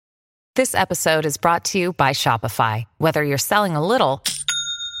This episode is brought to you by Shopify. Whether you're selling a little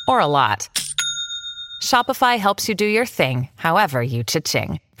or a lot, Shopify helps you do your thing, however you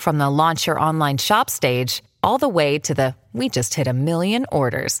cha-ching. From the launch your online shop stage, all the way to the we just hit 1 million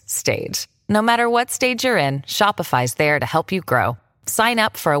orders stage. No matter what stage you're in, Shopify's there to help you grow. Sign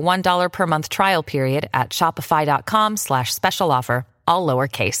up for a $1 per month trial period at shopify.com/special offer, all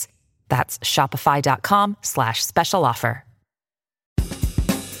lowercase. That's shopify.com/special offer.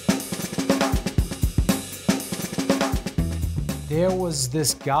 There was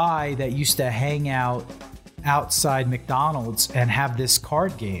this guy that used to hang out outside McDonald's and have this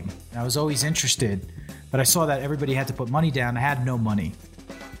card game. And I was always interested, but I saw that everybody had to put money down. I had no money.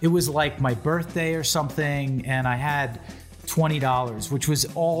 It was like my birthday or something, and I had $20, which was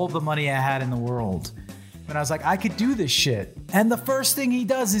all the money I had in the world. And I was like, I could do this shit. And the first thing he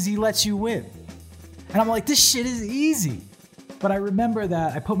does is he lets you win. And I'm like, this shit is easy. But I remember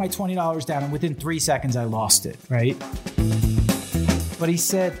that I put my $20 down, and within 3 seconds I lost it, right? But he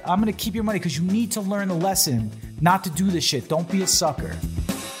said, I'm going to keep your money because you need to learn the lesson not to do this shit. Don't be a sucker.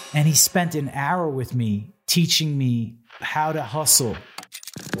 And he spent an hour with me teaching me how to hustle.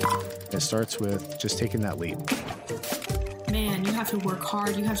 It starts with just taking that leap. Man, you have to work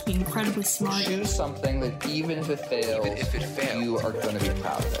hard. You have to be incredibly smart. Choose something that even if it fails, you are going to be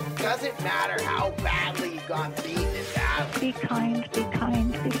proud of it. Doesn't matter how badly you got beaten in battle. Be kind, be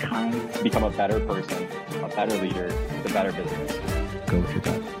kind, be kind. Become a better person, a better leader, a better business. Go through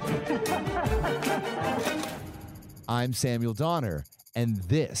that. I'm Samuel Donner, and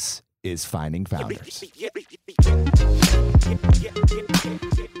this is Finding Founders.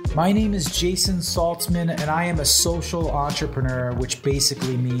 My name is Jason Saltzman, and I am a social entrepreneur, which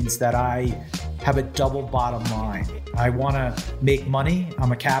basically means that I have a double bottom line. I want to make money.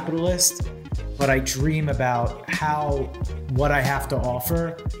 I'm a capitalist, but I dream about how what I have to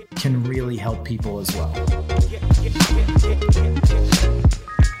offer can really help people as well.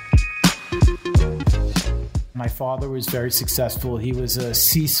 My father was very successful. He was a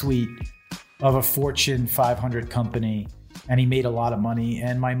C-suite of a Fortune 500 company, and he made a lot of money.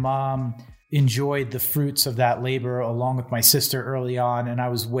 And my mom enjoyed the fruits of that labor along with my sister early on, and I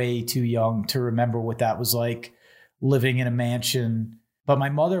was way too young to remember what that was like, living in a mansion. But my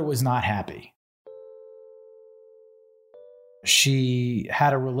mother was not happy. She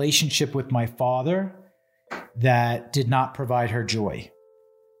had a relationship with my father that did not provide her joy.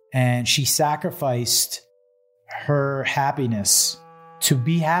 And she sacrificed her happiness to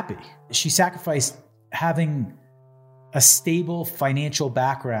be happy. She sacrificed having a stable financial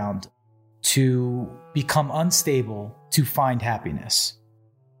background to become unstable to find happiness.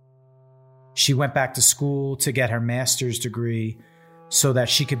 She went back to school to get her master's degree so that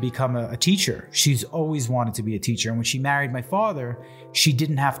she could become a teacher. She's always wanted to be a teacher. And when she married my father, she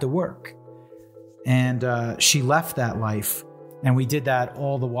didn't have to work. And she left that life. And we did that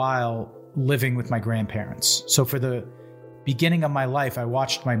all the while living with my grandparents. So for the beginning of my life, I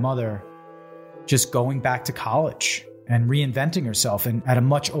watched my mother just going back to college and reinventing herself, and at a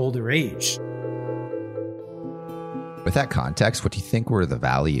much older age. With that context, what do you think were the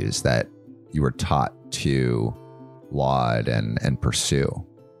values that you were taught to laud and pursue?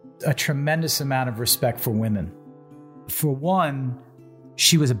 A tremendous amount of respect for women. For one,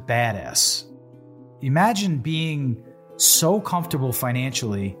 she was a badass. Imagine being so comfortable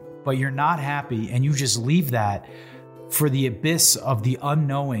financially, but you're not happy, and you just leave that for the abyss of the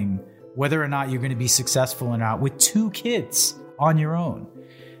unknowing, whether or not you're going to be successful or not, with 2 kids on your own.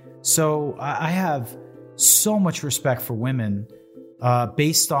 So I have so much respect for women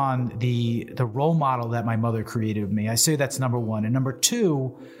based on the role model that my mother created with me. I say that's number one. And number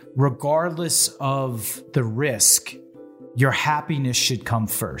two, regardless of the risk, your happiness should come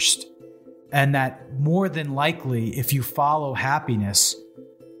first. And that more than likely, if you follow happiness,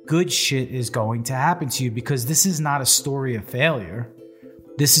 good shit is going to happen to you, because this is not a story of failure.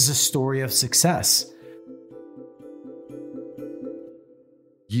 This is a story of success.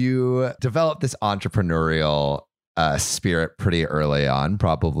 You developed this entrepreneurial spirit pretty early on,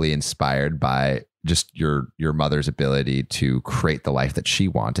 probably inspired by just your mother's ability to create the life that she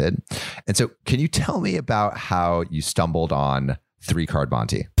wanted. And so can you tell me about how you stumbled on 3 Card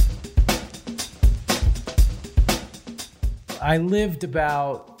Monte? I lived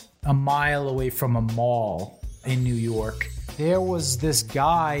about a mile away from a mall in New York. There was this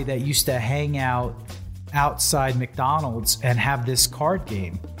guy that used to hang out outside McDonald's and have this card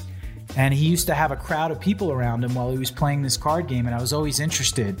game. And he used to have a crowd of people around him while he was playing this card game. And I was always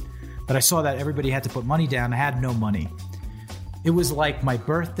interested, but I saw that everybody had to put money down. I had no money. It was like my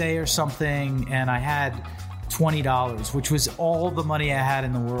birthday or something, and I had $20, which was all the money I had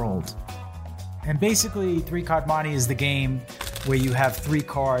in the world. And basically, 3-Card Monte is the game where you have 3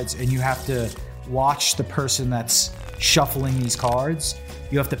 cards and you have to watch the person that's shuffling these cards.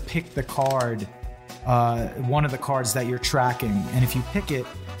 You have to pick the card, one of the cards that you're tracking. And if you pick it,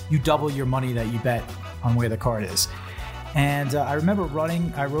 you double your money that you bet on where the card is. And I remember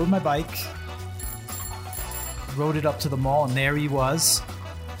I rode my bike, rode it up to the mall, and there he was.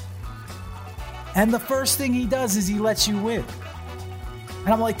 And the first thing he does is he lets you win. And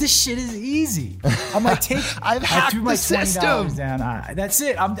I'm like, this shit is easy. I'm like, I've hacked the system. $20 down. That's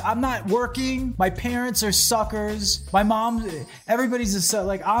it. I'm not working. My parents are suckers. My mom, everybody's just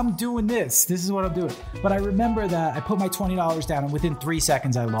like, I'm doing this. This is what I'm doing. But I remember that I put my $20 down, and within 3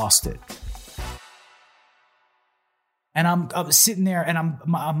 seconds, I lost it. And I'm sitting there, and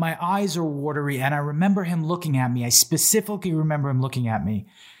my eyes are watery, and I remember him looking at me. I specifically remember him looking at me,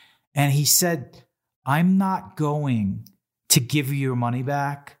 and he said, I'm not going to give you your money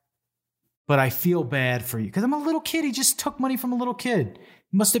back, but I feel bad for you. Because I'm a little kid. He just took money from a little kid.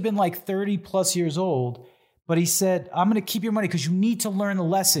 He must have been like 30 plus years old. But he said, I'm going to keep your money because you need to learn a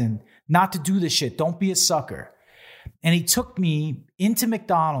lesson not to do this shit. Don't be a sucker. And he took me into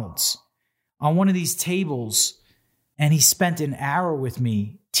McDonald's on one of these tables, and he spent an hour with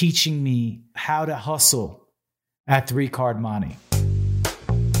me teaching me how to hustle at 3-Card Monte.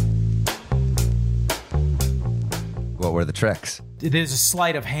 What were the tricks? There's a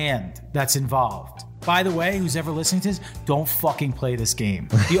sleight of hand that's involved. By the way, who's ever listening to this, don't fucking play this game.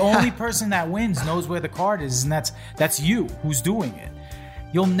 The only person that wins knows where the card is, and that's you who's doing it.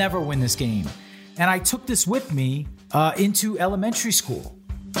 You'll never win this game. And I took this with me into elementary school.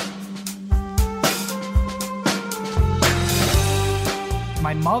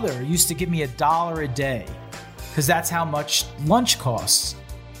 My mother used to give me $1 a day because that's how much lunch costs.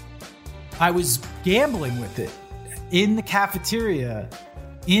 I was gambling with it in the cafeteria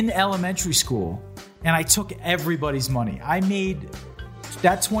in elementary school, and I took everybody's money. I made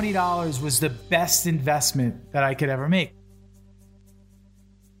that $20 was the best investment that I could ever make.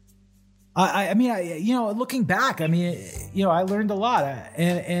 I mean, looking back, I mean, I learned a lot,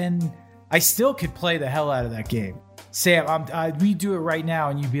 and I still could play the hell out of that game. Sam, I'd redo it right now,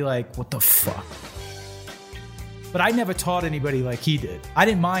 and you'd be like, "What the fuck?" But I never taught anybody like he did. I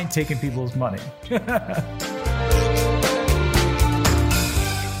didn't mind taking people's money.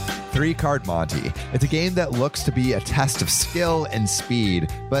 3-Card Monte. It's a game that looks to be a test of skill and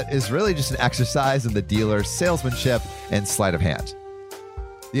speed, but is really just an exercise in the dealer's salesmanship and sleight of hand.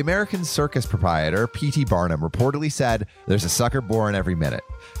 The American Circus proprietor, P.T. Barnum, reportedly said, "There's a sucker born every minute."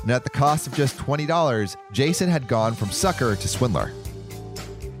 And at the cost of just $20, Jason had gone from sucker to swindler.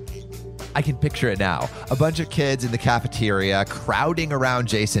 I can picture it now. A bunch of kids in the cafeteria crowding around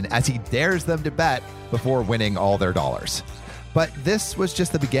Jason as he dares them to bet before winning all their dollars. But this was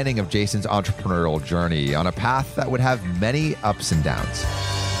just the beginning of Jason's entrepreneurial journey on a path that would have many ups and downs.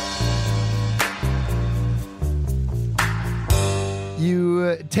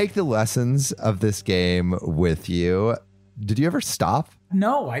 You take the lessons of this game with you. Did you ever stop?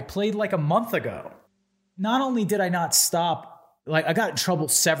 No, I played like a month ago. Not only did I not stop, like I got in trouble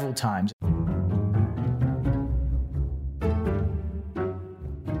several times.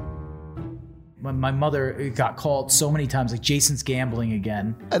 My mother got called so many times, like, Jason's gambling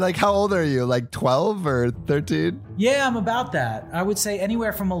again. And like, how old are you? Like 12 or 13? Yeah, I'm about that. I would say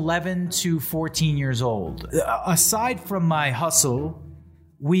anywhere from 11 to 14 years old. Aside from my hustle,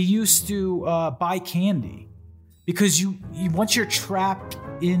 we used to buy candy. Because you once you're trapped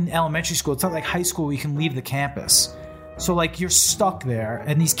in elementary school, it's not like high school where you can leave the campus. So like you're stuck there,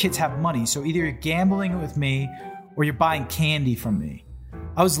 and these kids have money. So either you're gambling with me or you're buying candy from me.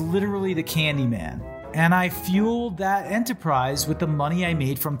 I was literally the candy man. And I fueled that enterprise with the money I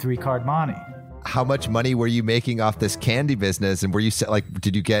made from 3-Card Monte. How much money were you making off this candy business? And were you like,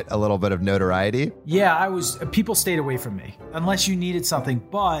 did you get a little bit of notoriety? Yeah, people stayed away from me unless you needed something.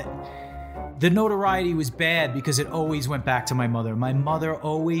 But the notoriety was bad because it always went back to my mother. My mother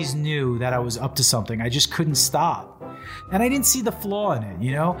always knew that I was up to something. I just couldn't stop. And I didn't see the flaw in it,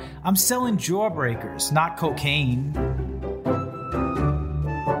 you know? I'm selling jawbreakers, not cocaine.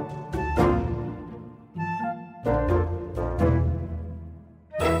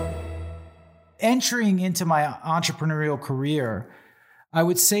 Entering into my entrepreneurial career, I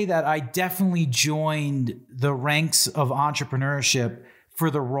would say that I definitely joined the ranks of entrepreneurship for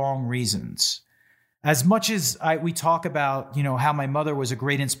the wrong reasons. As much as we talk about, how my mother was a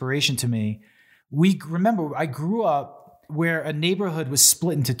great inspiration to me, remember I grew up where a neighborhood was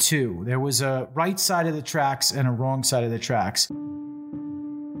split into two. There was a right side of the tracks and a wrong side of the tracks.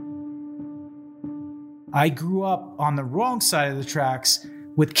 I grew up on the wrong side of the tracks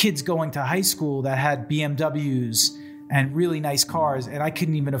with kids going to high school that had BMWs and really nice cars, and I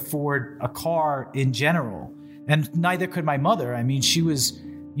couldn't even afford a car in general. And neither could my mother. I mean, she was,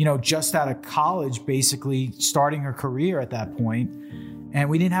 just out of college, basically starting her career at that point, and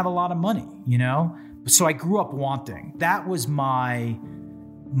we didn't have a lot of money, So I grew up wanting. That was my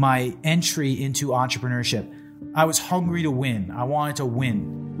entry into entrepreneurship. I was hungry to win. I wanted to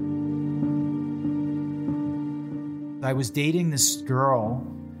win. I was dating this girl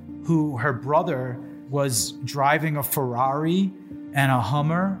who her brother was driving a Ferrari and a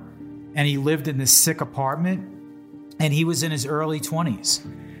Hummer, and he lived in this sick apartment, and he was in his early 20s.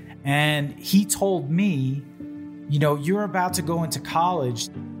 And he told me, you're about to go into college,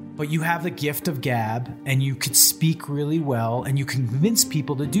 but you have the gift of gab, and you could speak really well, and you can convince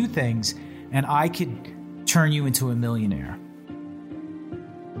people to do things, and I could turn you into a millionaire.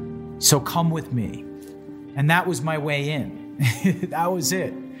 So come with me. And that was my way in. That was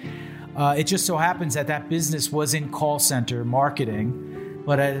it. It just so happens that business was in call center marketing,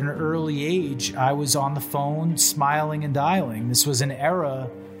 but at an early age, I was on the phone smiling and dialing. This was an era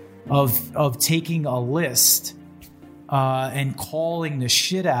of taking a list and calling the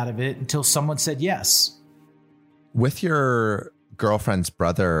shit out of it until someone said yes. With your girlfriend's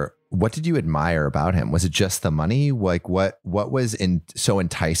brother, what did you admire about him? Was it just the money? Like what was so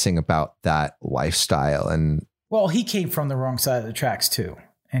enticing about that lifestyle? And well, he came from the wrong side of the tracks too,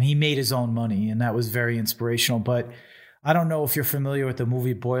 and he made his own money, and that was very inspirational. But I don't know if you're familiar with the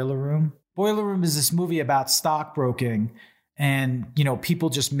movie Boiler Room. Boiler Room is this movie about stockbroking and, people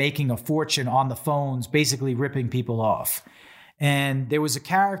just making a fortune on the phones, basically ripping people off. And there was a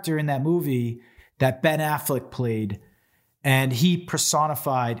character in that movie that Ben Affleck played, and he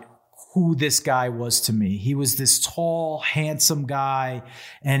personified who this guy was to me. He was this tall, handsome guy,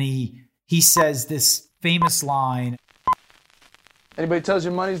 and he says this famous line. Anybody tells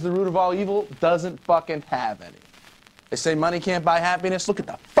you money's the root of all evil doesn't fucking have any. They say money can't buy happiness. Look at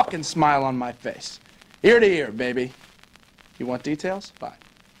the fucking smile on my face. Ear to ear, baby. You want details? Fine.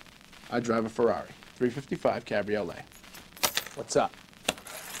 I drive a Ferrari, 355 Cabriolet. What's up?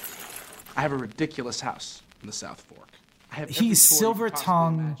 I have a ridiculous house in the South Fork. He's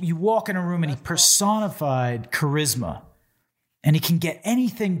silver-tongued. You walk in a room and he personified charisma. And he can get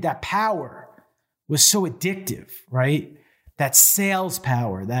anything. That power was so addictive, right? That sales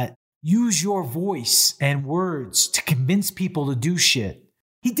power, that use your voice and words to convince people to do shit.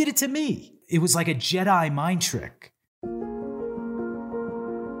 He did it to me. It was like a Jedi mind trick.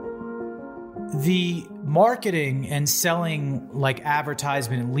 The marketing and selling like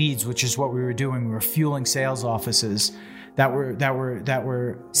advertisement and leads, which is what we were doing. We were fueling sales offices that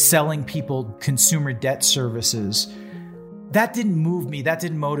were selling people consumer debt services. That didn't move me. That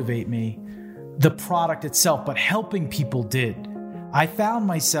didn't motivate me. The product itself, but helping people did. I found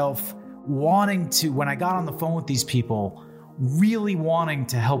myself wanting to, when I got on the phone with these people, really wanting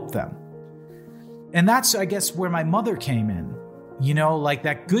to help them. And that's, I guess, where my mother came in, like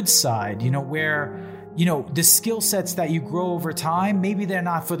that good side, where, the skill sets that you grow over time, maybe they're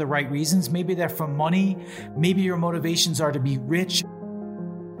not for the right reasons. Maybe they're for money. Maybe your motivations are to be rich.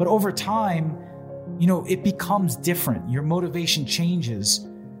 But over time, it becomes different. Your motivation changes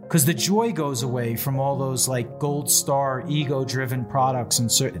because the joy goes away from all those like gold star, ego-driven products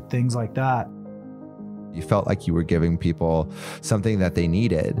and certain things like that. You felt like you were giving people something that they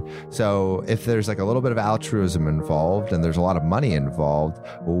needed. So if there's like a little bit of altruism involved and there's a lot of money involved,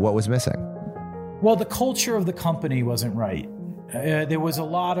 well, what was missing? Well, the culture of the company wasn't right. There was a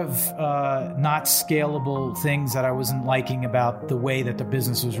lot of not scalable things that I wasn't liking about the way that the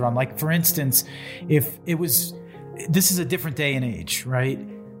business was run. Like, for instance, this is a different day and age, right?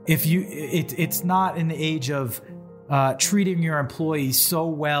 It's not in the age of treating your employees so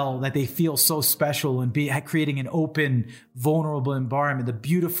well that they feel so special and creating an open, vulnerable environment, the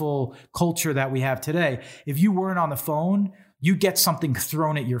beautiful culture that we have today. If you weren't on the phone, you get something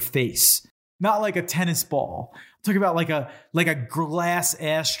thrown at your face. Not like a tennis ball. I'm talking about like a glass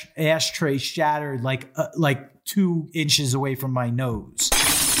ashtray shattered like 2 inches away from my nose.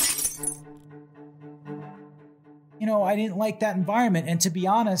 I didn't like that environment. And to be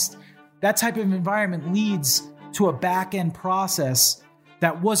honest, that type of environment leads to a back-end process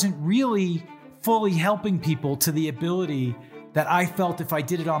that wasn't really fully helping people to the ability that I felt if I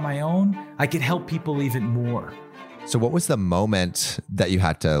did it on my own, I could help people even more. So what was the moment that you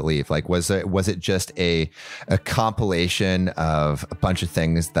had to leave? Like, was it just a compilation of a bunch of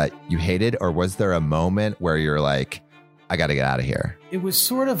things that you hated, or was there a moment where you're like, I got to get out of here? It was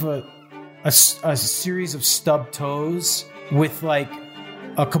sort of a series of stubbed toes with like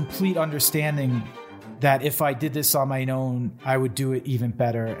a complete understanding that if I did this on my own, I would do it even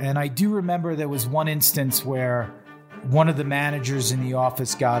better. And I do remember there was one instance where one of the managers in the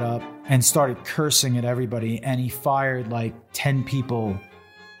office got up and started cursing at everybody, and he fired like 10 people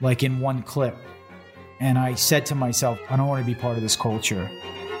like in one clip. And I said to myself, I don't want to be part of this culture.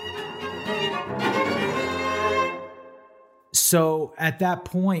 So at that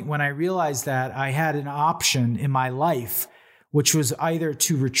point, when I realized that, I had an option in my life, which was either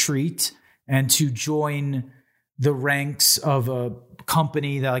to retreat and to join the ranks of a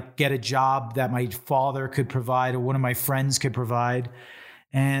company that like get a job that my father could provide or one of my friends could provide,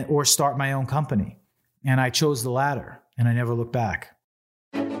 or start my own company. And I chose the latter, and I never looked back.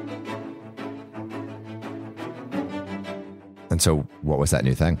 And so what was that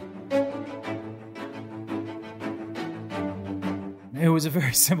new thing? It was a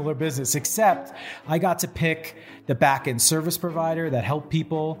very similar business, except I got to pick the back-end service provider that helped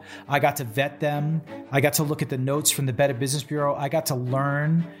people. I got to vet them. I got to look at the notes from the Better Business Bureau. I got to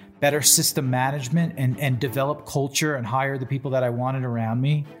learn better system management and develop culture and hire the people that I wanted around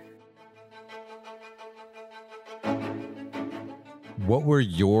me. What were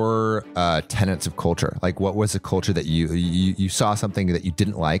your tenets of culture? Like, what was the culture that you saw something that you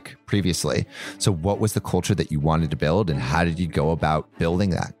didn't like previously? So what was the culture that you wanted to build, and how did you go about building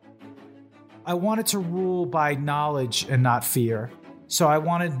that? I wanted to rule by knowledge and not fear. So I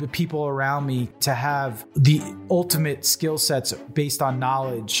wanted the people around me to have the ultimate skill sets based on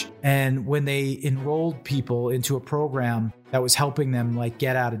knowledge. And when they enrolled people into a program that was helping them like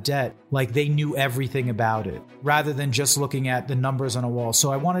get out of debt, like they knew everything about it rather than just looking at the numbers on a wall. So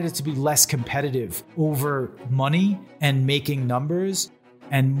I wanted it to be less competitive over money and making numbers,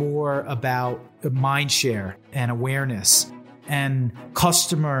 and more about mind share and awareness and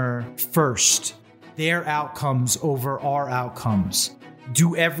customer first, their outcomes over our outcomes.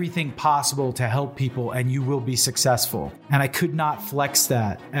 Do everything possible to help people and you will be successful. And I could not flex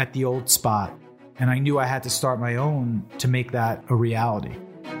that at the old spot. And I knew I had to start my own to make that a reality.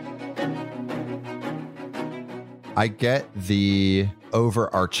 I get the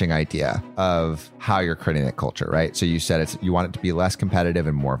overarching idea of how you're creating that culture, right? So you said you want it to be less competitive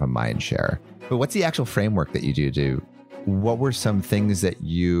and more of a mind share. But what's the actual framework that you do? What were some things that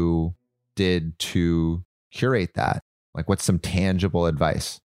you did to curate that? Like, what's some tangible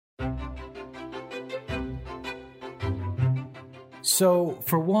advice? So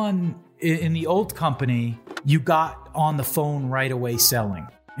for one, in the old company, you got on the phone right away selling,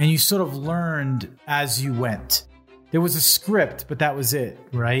 and you sort of learned as you went. There was a script, but that was it,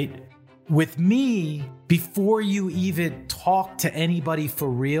 right? With me, before you even talked to anybody for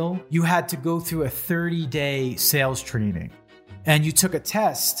real, you had to go through a 30-day sales training. And you took a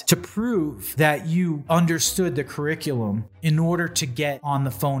test to prove that you understood the curriculum in order to get on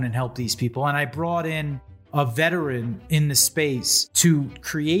the phone and help these people. And I brought in a veteran in the space to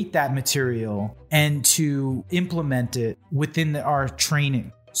create that material and to implement it within our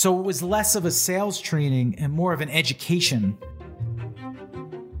training. So it was less of a sales training and more of an education.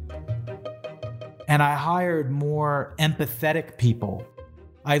 And I hired more empathetic people.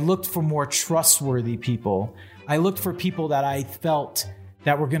 I looked for more trustworthy people. I looked for people that I felt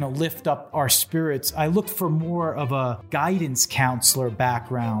that were going to lift up our spirits. I looked for more of a guidance counselor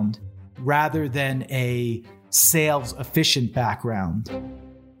background rather than a sales efficient background.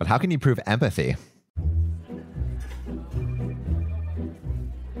 But how can you prove empathy?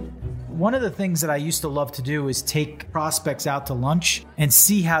 One of the things that I used to love to do is take prospects out to lunch and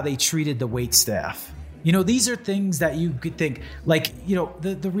see how they treated the wait staff. You know, these are things that you could think, like, you know,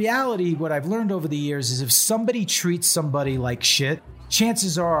 the reality, what I've learned over the years is if somebody treats somebody like shit,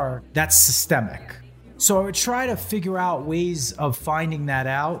 chances are that's systemic. So I would try to figure out ways of finding that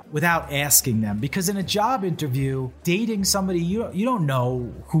out without asking them. Because in a job interview, dating somebody, you don't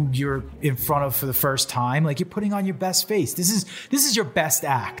know who you're in front of for the first time. Like, you're putting on your best face. This is your best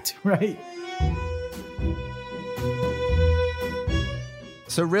act, right?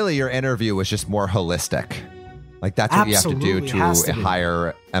 So really your interview was just more holistic. Like, that's what Absolutely, you have to do to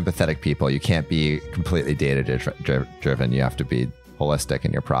hire empathetic people. You can't be completely data driven. You have to be holistic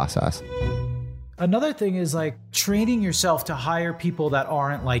in your process. Another thing is like training yourself to hire people that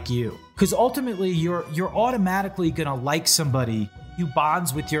aren't like you. Because ultimately you're automatically going to like somebody who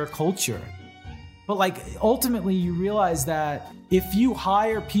bonds with your culture. But like ultimately you realize that if you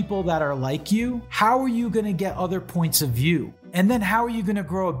hire people that are like you, how are you going to get other points of view? And then how are you going to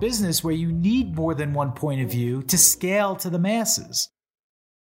grow a business where you need more than one point of view to scale to the masses?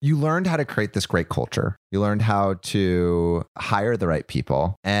 You learned how to create this great culture. You learned how to hire the right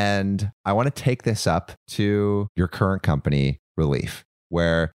people. And I want to take this up to your current company, Relief.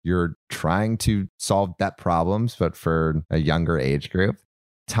 where you're trying to solve debt problems, but for a younger age group.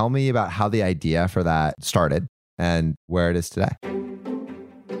 Tell me about how the idea for that started and where it is today.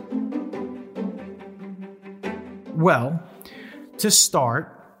 Well, to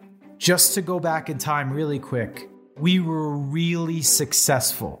start, just to go back in time really quick, we were really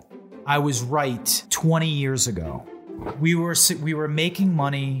successful. I was right 20 years ago. We were making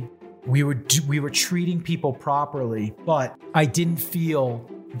money. We were treating people properly, but I didn't feel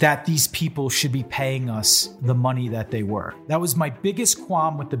that these people should be paying us the money that they were. That was my biggest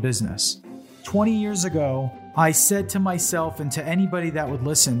qualm with the business. 20 years ago, I said to myself and to anybody that would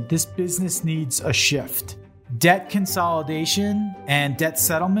listen, this business needs a shift. Debt consolidation and debt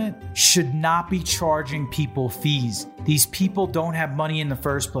settlement should not be charging people fees. These people don't have money in the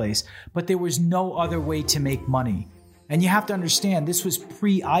first place, but there was no other way to make money. And you have to understand, this was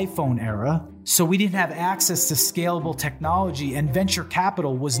pre-iPhone era, so we didn't have access to scalable technology, and venture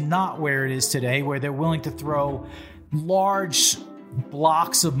capital was not where it is today, where they're willing to throw large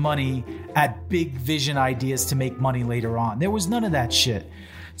blocks of money at big vision ideas to make money later on. There was none of that shit.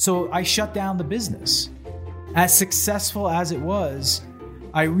 So I shut down the business. As successful as it was,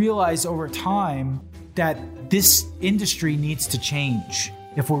 I realized over time that this industry needs to change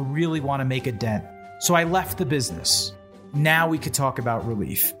if we really want to make a dent. So I left the business. Now we could talk about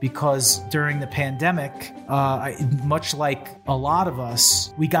relief, because during the pandemic, much like a lot of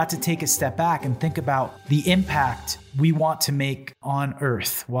us, we got to take a step back and think about the impact we want to make on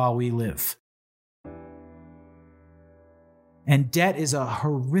Earth while we live. And debt is a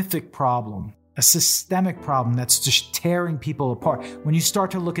horrific problem, a systemic problem that's just tearing people apart. When you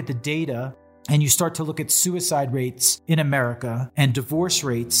start to look at the data and you start to look at suicide rates in America and divorce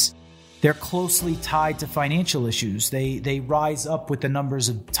rates, they're closely tied to financial issues. They rise up with the numbers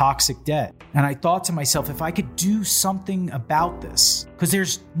of toxic debt. And I thought to myself, if I could do something about this, because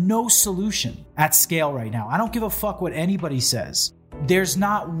there's no solution at scale right now. I don't give a fuck what anybody says. There's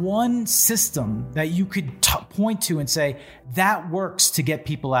not one system that you could point to and say, that works to get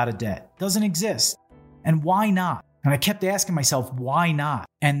people out of debt. Doesn't exist. And why not? And I kept asking myself, why not?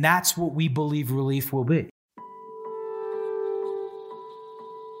 And that's what we believe relief will be.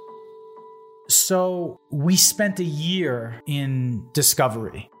 So we spent a year in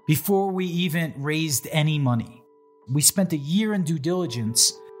discovery before we even raised any money. We spent a year in due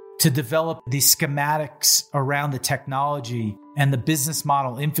diligence to develop the schematics around the technology and the business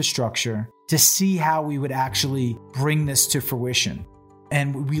model infrastructure to see how we would actually bring this to fruition.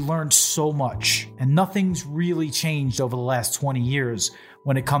 And we learned so much, and nothing's really changed over the last 20 years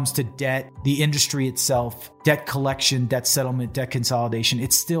when it comes to debt, the industry itself, debt collection, debt settlement, debt consolidation.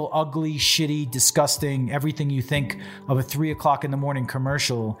 It's still ugly, shitty, disgusting, everything you think of a 3 o'clock in the morning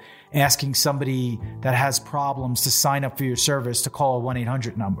commercial asking somebody that has problems to sign up for your service to call a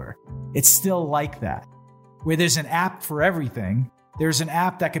 1-800 number. It's still like that. Where there's an app for everything, there's an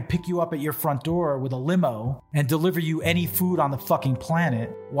app that could pick you up at your front door with a limo and deliver you any food on the fucking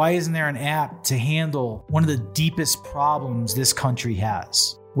planet. Why isn't there an app to handle one of the deepest problems this country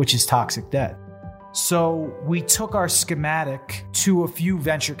has, which is toxic debt? So we took our schematic to a few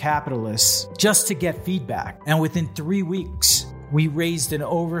venture capitalists just to get feedback. And within 3 weeks, we raised an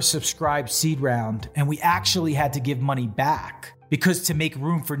oversubscribed seed round, and we actually had to give money back because to make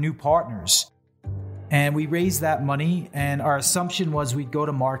room for new partners. And we raised that money, and our assumption was we'd go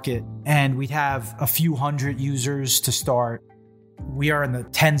to market and we'd have a few hundred users to start. We are in the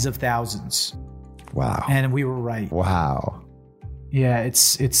tens of thousands. Wow. And we were right. Wow. Yeah,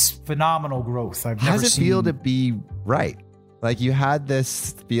 it's phenomenal growth. How does it feel to be right? Like, you had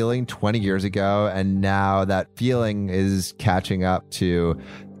this feeling 20 years ago, and now that feeling is catching up to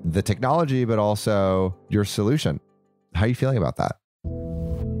the technology, but also your solution. How are you feeling about that?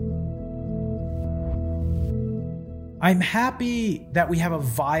 I'm happy that we have a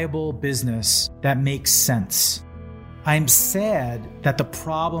viable business that makes sense. I'm sad that the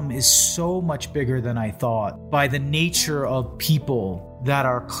problem is so much bigger than I thought by the nature of people that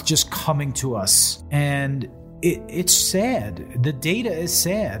are just coming to us. And it's sad. The data is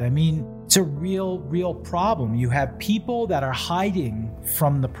sad. I mean, it's a real problem. You have people that are hiding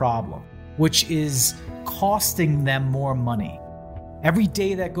from the problem, which is costing them more money. Every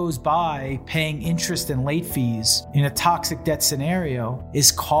day that goes by paying interest and late fees in a toxic debt scenario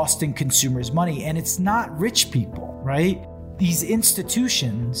is costing consumers money. And it's not rich people, right? These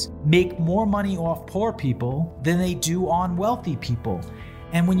institutions make more money off poor people than they do on wealthy people.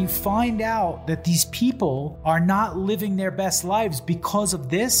 And when you find out that these people are not living their best lives because of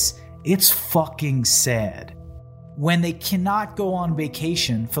this, it's fucking sad. when they cannot go on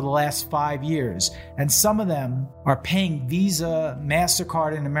vacation for the last 5 years. And some of them are paying Visa,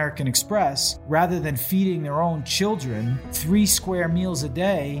 MasterCard, and American Express rather than feeding their own children 3 square meals a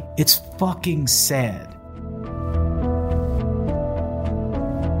day. It's fucking sad.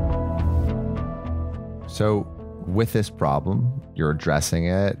 So with this problem, you're addressing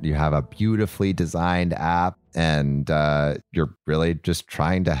it. You have a beautifully designed app, and you're really just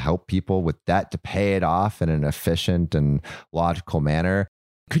trying to help people with debt to pay it off in an efficient and logical manner.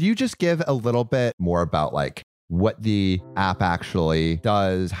 Could you just give a little bit more about like what the app actually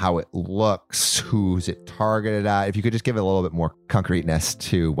does, how it looks, who's it targeted at? If you could just give it a little bit more concreteness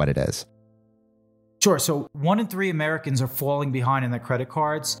to what it is. Sure. So 1 in 3 Americans are falling behind in their credit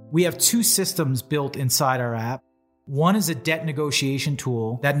cards. We have 2 systems built inside our app. One is a debt negotiation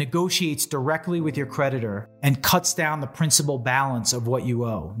tool that negotiates directly with your creditor and cuts down the principal balance of what you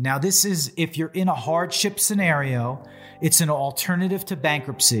owe. Now, this is if you're in a hardship scenario, it's an alternative to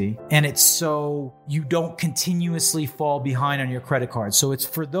bankruptcy, and it's so you don't continuously fall behind on your credit card. So it's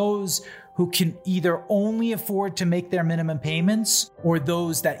for those who can either only afford to make their minimum payments or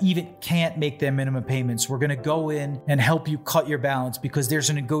those that even can't make their minimum payments. We're going to go in and help you cut your balance because there's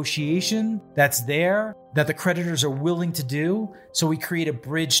a negotiation that's there that the creditors are willing to do. So we create a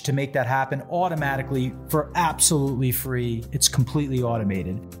bridge to make that happen automatically for absolutely free. It's completely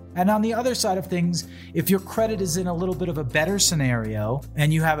automated. And on the other side of things, if your credit is in a little bit of a better scenario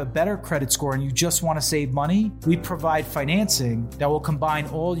and you have a better credit score and you just want to save money, we provide financing that will combine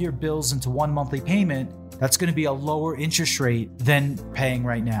all your bills into one monthly payment. That's going to be a lower interest rate than paying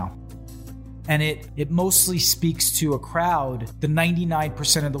right now. And it mostly speaks to a crowd, the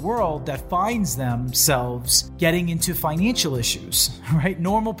 99% of the world that finds themselves getting into financial issues, right?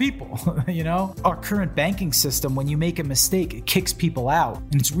 Normal people, you know? Our current banking system, when you make a mistake, it kicks people out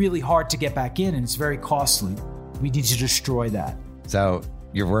and it's really hard to get back in and it's very costly. We need to destroy that. So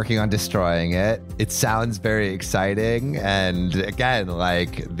you're working on destroying it. It sounds very exciting. And again,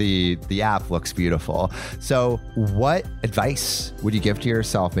 like the app looks beautiful. So what advice would you give to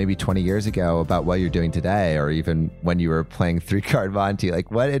yourself maybe 20 years ago about what you're doing today, or even when you were playing 3-card Monte?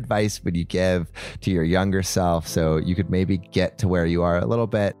 Like what advice would you give to your younger self so you could maybe get to where you are a little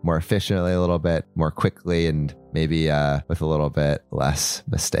bit more efficiently, a little bit more quickly, and maybe with a little bit less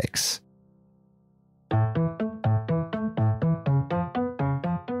mistakes?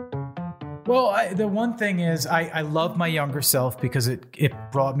 Well, the one thing is I love my younger self because it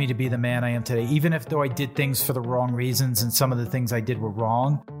brought me to be the man I am today. Even if though I did things for the wrong reasons and some of the things I did were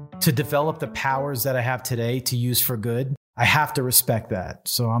wrong, to develop the powers that I have today to use for good, I have to respect that.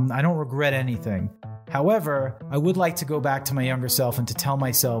 So I don't regret anything. However, I would like to go back to my younger self and to tell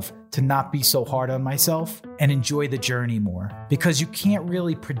myself to not be so hard on myself and enjoy the journey more, because you can't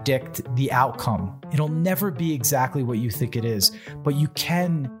really predict the outcome. It'll never be exactly what you think it is, but you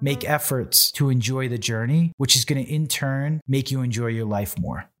can make efforts to enjoy the journey, which is going to in turn make you enjoy your life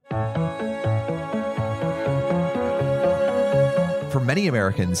more. For many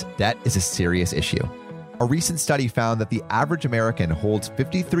Americans, debt is a serious issue. A recent study found that the average American holds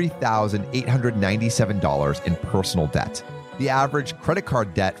 $53,897 in personal debt. The average credit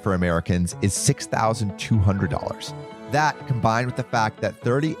card debt for Americans is $6,200. That, combined with the fact that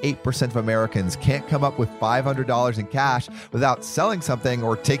 38% of Americans can't come up with $500 in cash without selling something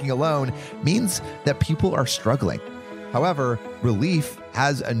or taking a loan, means that people are struggling. However, Relief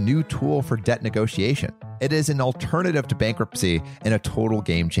has a new tool for debt negotiation. It is an alternative to bankruptcy and a total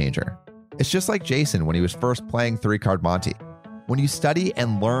game changer. It's just like Jason when he was first playing 3-card Monte. When you study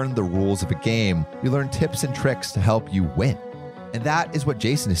and learn the rules of a game, you learn tips and tricks to help you win. And that is what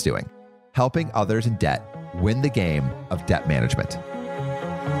Jason is doing, helping others in debt win the game of debt management.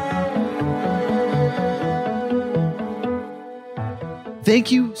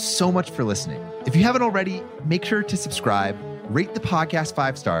 Thank you so much for listening. If you haven't already, make sure to subscribe, rate the podcast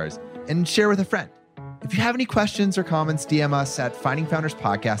 5 stars, and share with a friend. If you have any questions or comments, DM us at Finding Founders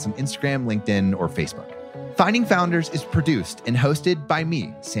Podcast on Instagram, LinkedIn, or Facebook. Finding Founders is produced and hosted by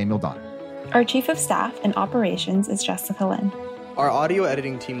me, Samuel Donner. Our Chief of Staff and Operations is Jessica Lynn. Our audio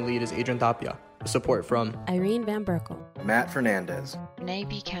editing team lead is Adrian Tapia. Support from Irene Van Berkel, Matt Fernandez, Renee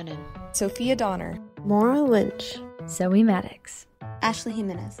Buchanan, Sophia Donner, Maura Lynch, Zoe Maddox, Ashley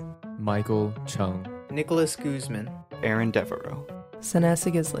Jimenez, Michael Chung, Nicholas Guzman, Aaron Devereaux,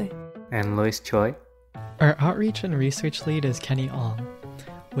 Sanessa Gisley, and Lois Choi. Our outreach and research lead is Kenny Ong,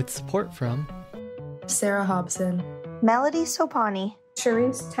 with support from Sarah Hobson, Melody Sopani,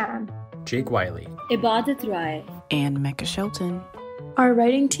 Charisse Tan, Jake Wiley, Ibadat Rai, and Mecca Shelton. Our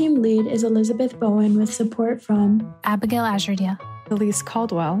writing team lead is Elizabeth Bowen with support from Abigail Azurdia, Elise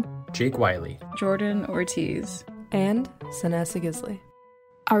Caldwell, Jake Wiley, Jordan Ortiz, and Sanasa Gisley.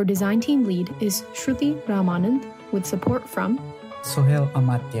 Our design team lead is Shruti Ramanand with support from Sohail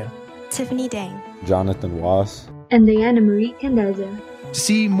Amatya, Tiffany Dang, Jonathan Wass, and Diana Marie Candazza. To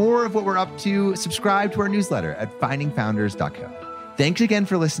see more of what we're up to, subscribe to our newsletter at findingfounders.co. Thanks again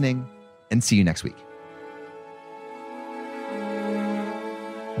for listening, and see you next week.